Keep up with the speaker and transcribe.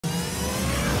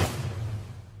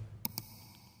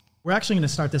We're actually going to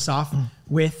start this off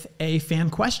with a fan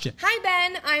question. Hi,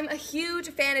 Ben. I'm a huge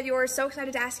fan of yours. So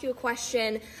excited to ask you a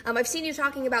question. I've seen you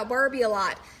talking about Barbie a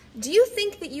lot. Do you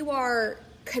think that you are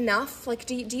Knuff? Like,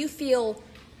 do you feel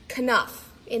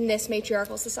Knuff in this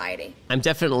matriarchal society? I'm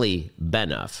definitely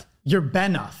Benuff. You're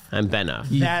Benuff. I'm Benuff.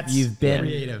 You've been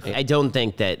creative. I don't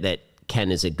think that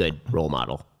Ken is a good role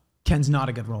model. Ken's not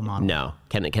a good role model. No,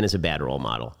 Ken is a bad role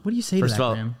model. What do you say First to that, of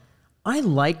all, Graham? I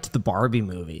liked the Barbie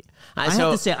movie. I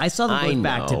have to say, I saw them both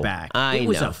back to back. It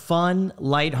was a fun,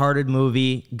 lighthearted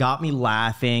movie. Got me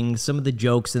laughing. Some of the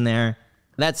jokes in there.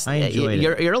 I enjoyed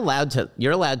it. You're allowed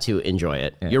to enjoy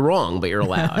it. Yeah. You're wrong, but you're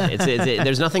allowed.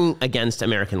 There's nothing against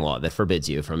American law that forbids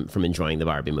you from enjoying the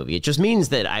Barbie movie. It just means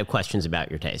that I have questions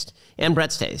about your taste and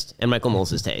Brett's taste and Michael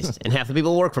Knowles' taste and half the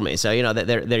people who work for me. So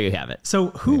there you have it. So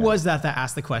who was that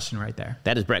asked the question right there?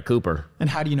 That is Brett Cooper. And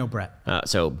how do you know Brett?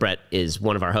 So Brett is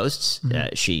one of our hosts.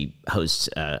 Mm-hmm. She hosts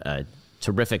a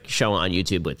terrific show on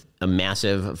YouTube with a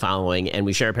massive following, and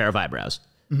we share a pair of eyebrows.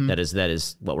 Mm-hmm. That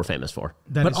is what we're famous for.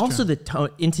 But also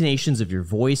the intonations of your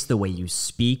voice, the way you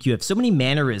speak. You have so many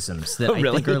mannerisms that I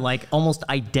think are like almost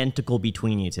identical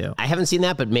between you two. I haven't seen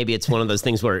that, but maybe it's one of those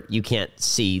things where you can't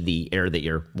see the air that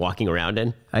you're walking around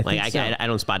in. I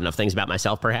don't spot enough things about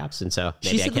myself, perhaps, and so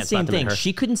maybe she said I can't the same spot them in thing. her.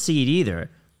 She couldn't see it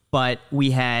either, but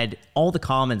we had all the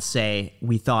comments say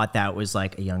we thought that was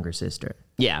like a younger sister.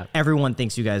 Yeah. Everyone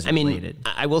thinks you guys are related.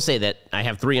 I will say that I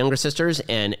have 3 younger sisters,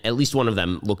 and at least one of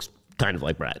them looks kind of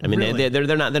like Brett. I mean, really?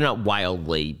 they're not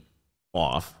wildly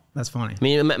off. That's funny. I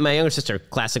mean, my younger sister,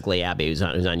 classically Abby, who's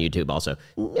on YouTube also,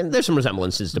 and there's some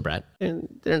resemblances to Brett. And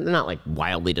they're not like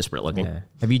wildly disparate looking. Yeah.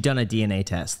 Have you done a DNA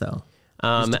test though?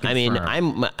 I mean,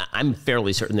 I'm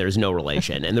fairly certain there's no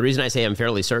relation. And the reason I say I'm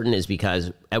fairly certain is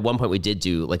because at one point we did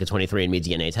do like a 23andMe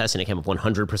DNA test, and it came up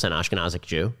 100% Ashkenazic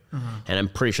Jew. And I'm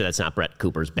pretty sure that's not Brett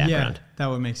Cooper's background. Yeah, that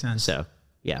would make sense. So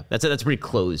yeah, that's a pretty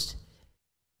closed,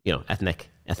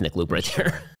 ethnic loop right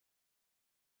there.